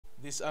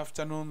this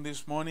afternoon,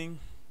 this morning,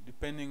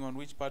 depending on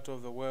which part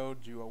of the world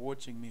you are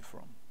watching me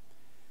from.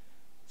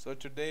 So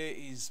today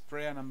is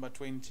prayer number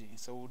 20.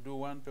 So we'll do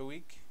one per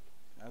week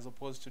as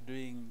opposed to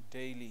doing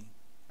daily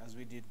as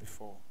we did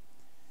before,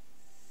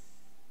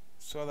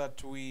 so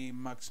that we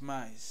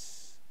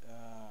maximize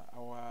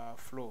our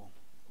flow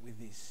with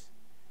this.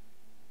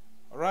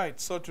 Alright,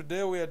 so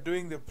today we are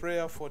doing the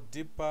prayer for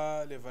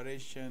deeper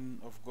liberation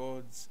of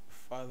God's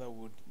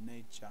fatherhood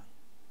nature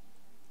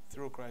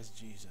through Christ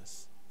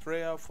Jesus.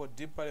 Prayer for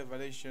deeper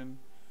revelation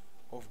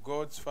of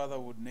God's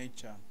fatherhood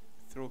nature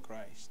through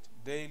Christ.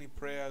 Daily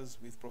prayers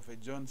with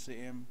Prophet John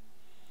C.M.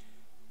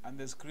 And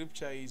the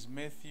scripture is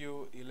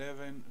Mathew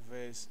 11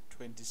 verse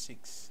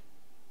 26.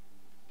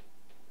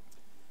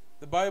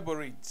 The Bible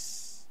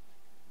reads,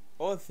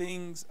 All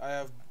things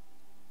have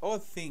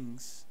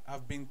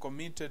been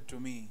committed to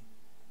me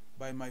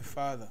by my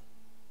Father.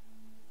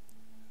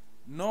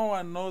 No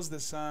one knows the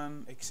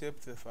Son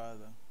except the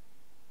Father,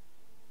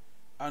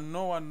 and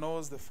no one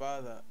knows the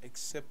Father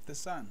except the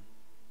Son,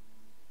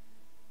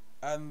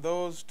 and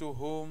those to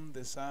whom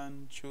the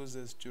Son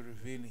chooses to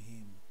reveal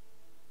him.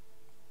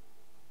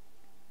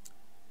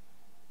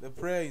 The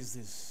prayer is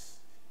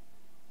this,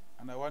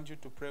 and I want you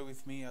to pray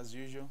with me as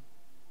usual,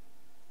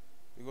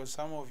 because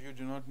some of you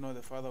do not know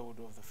the fatherhood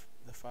of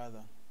the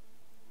Father.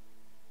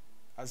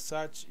 As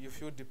such, you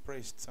feel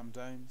depressed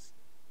sometimes.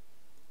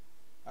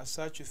 As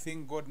such, you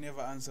think God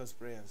never answers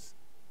prayers.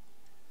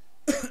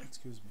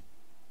 Excuse me.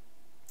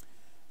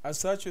 As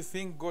such, you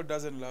think God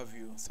doesn't love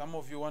you. Some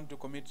of you want to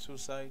commit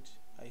suicide.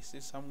 I see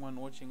someone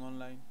watching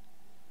online.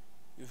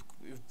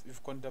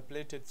 You've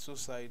contemplated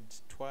suicide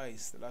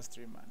twice the last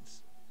 3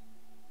 months.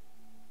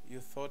 You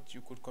thought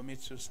you could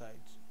commit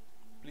suicide.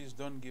 Please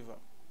don't give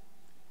up.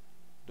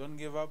 Don't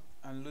give up,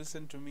 and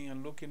listen to me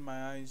and look in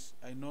my eyes.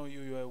 I know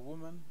you. You are a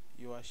woman.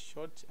 You are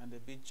short and a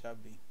bit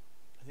chubby.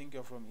 I think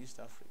you're from East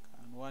Africa,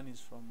 and one is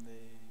from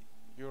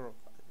the Europe,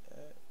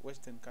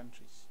 Western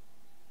countries.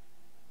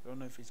 I don't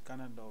know if it's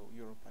Canada or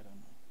Europe, I don't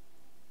know.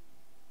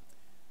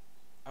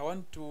 I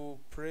want to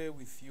pray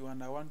with you,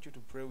 and I want you to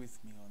pray with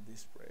me on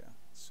this prayer,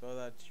 so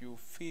that you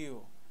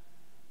feel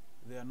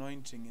the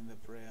anointing in the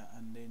prayer,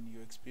 and then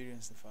you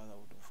experience the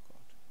fatherhood of God.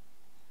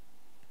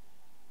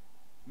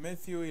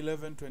 Matthew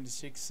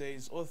 11:26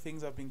 says, All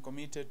things have been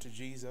committed to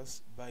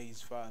Jesus by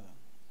his Father.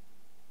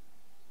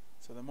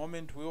 So the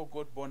moment we all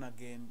got born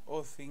again,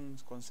 all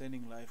things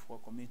concerning life were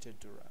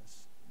committed to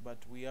us. But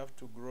we have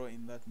to grow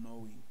in that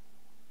knowing.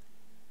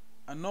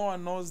 And no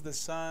one knows the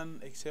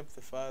Son except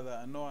the Father,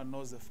 and no one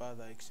knows the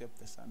Father except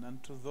the Son,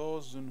 and to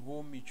those in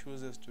whom he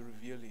chooses to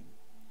reveal him.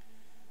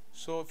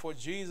 So for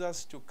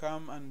Jesus to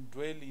come and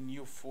dwell in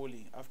you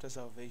fully after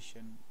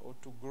salvation, or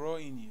to grow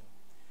in you,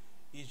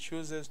 he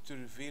chooses to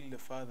reveal the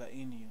Father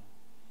in you.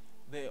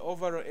 The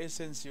overall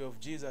essence of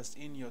Jesus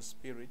in your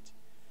spirit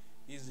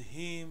is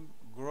him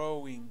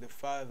growing the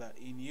Father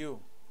in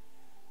you.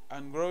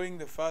 And growing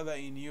the Father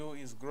in you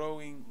is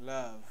growing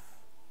love,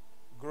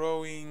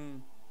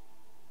 growing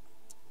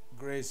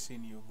grace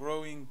in you,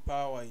 growing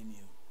power in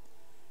you,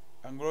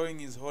 and growing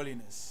his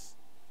holiness.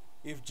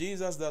 If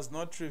Jesus does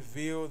not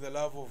reveal the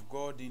love of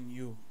God in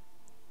you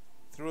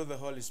through the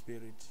Holy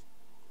Spirit,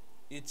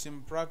 it's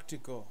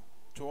impractical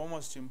to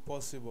almost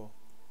impossible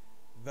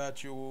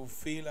that you will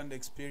feel and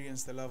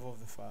experience the love of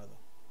the Father.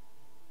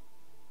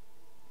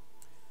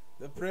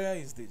 The prayer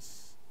is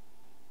this: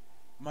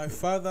 my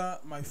Father,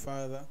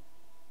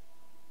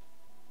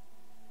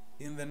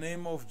 in the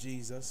name of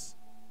Jesus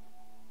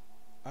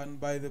and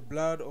by the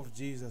blood of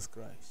Jesus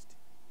Christ,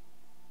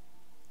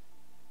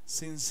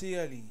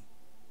 sincerely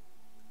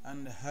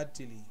and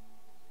heartily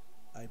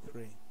I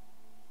pray.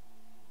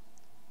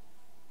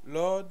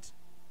 Lord,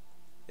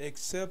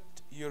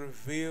 except you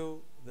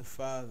reveal the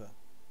Father,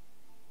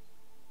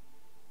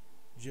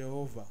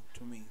 Jehovah,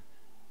 to me,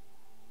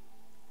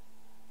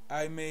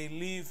 I may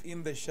live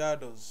in the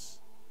shadows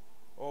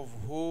of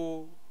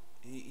who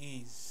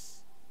he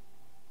is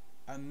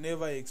and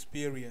never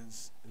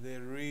experience the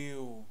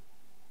real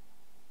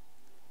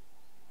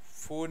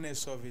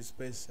fullness of his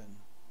person,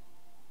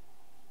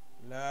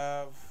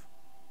 love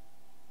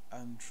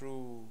and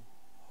true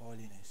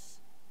holiness.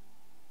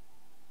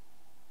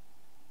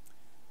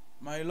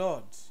 My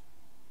Lord,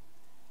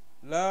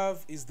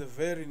 love is the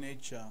very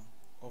nature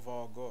of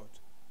our God,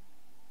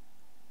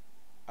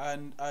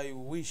 and I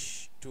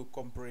wish to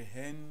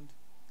comprehend,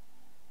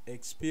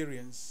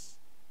 experience,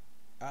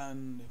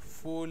 and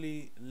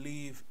fully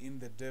live in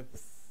the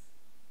depth,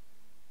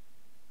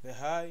 the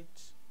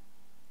height,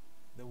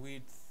 the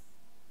width,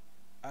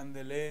 and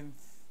the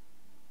length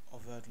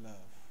of that love.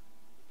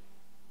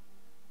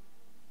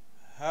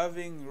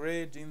 Having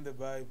read in the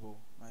Bible,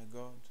 my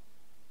God,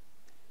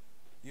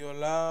 your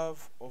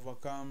love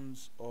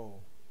overcomes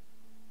all,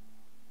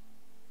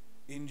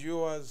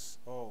 endures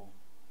all,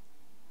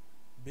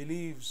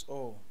 believes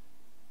all,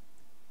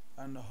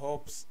 and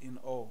hopes in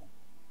all,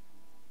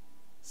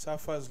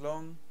 suffers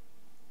long,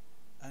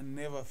 and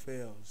never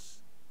fails,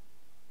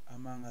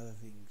 among other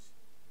things.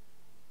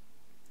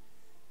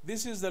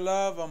 This is the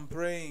love I'm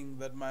praying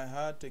that my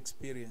heart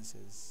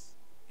experiences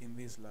in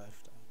this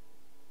lifetime,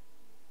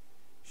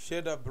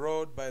 shed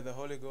abroad by the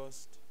Holy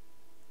Ghost,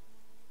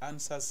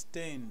 and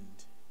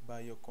sustained by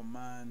your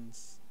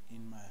commands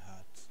in my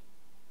heart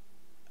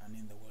and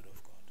in the Word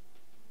of God.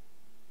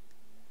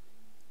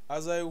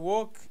 As I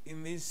walk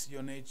in this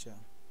your nature,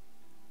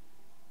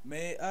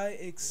 may I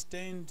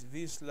extend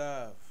this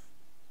love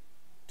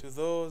to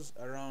those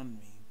around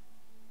me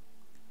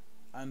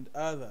and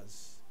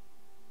others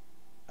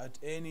at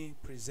any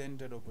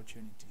presented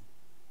opportunity.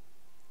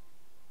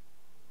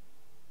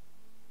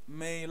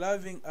 May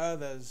loving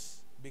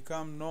others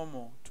become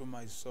normal to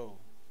my soul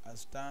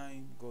as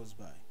time goes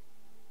by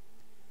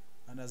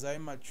and as I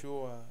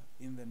mature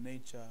in the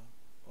nature,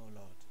 O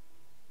Lord.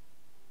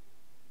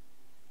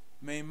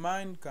 May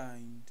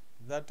mankind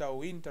that I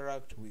will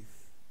interact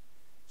with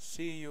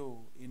see you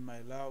in my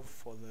love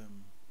for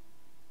them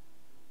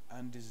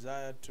and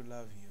desire to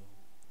love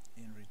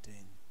you in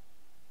return.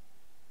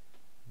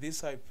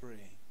 This I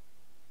pray.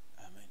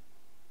 Amen.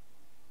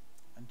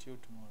 Until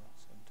tomorrow.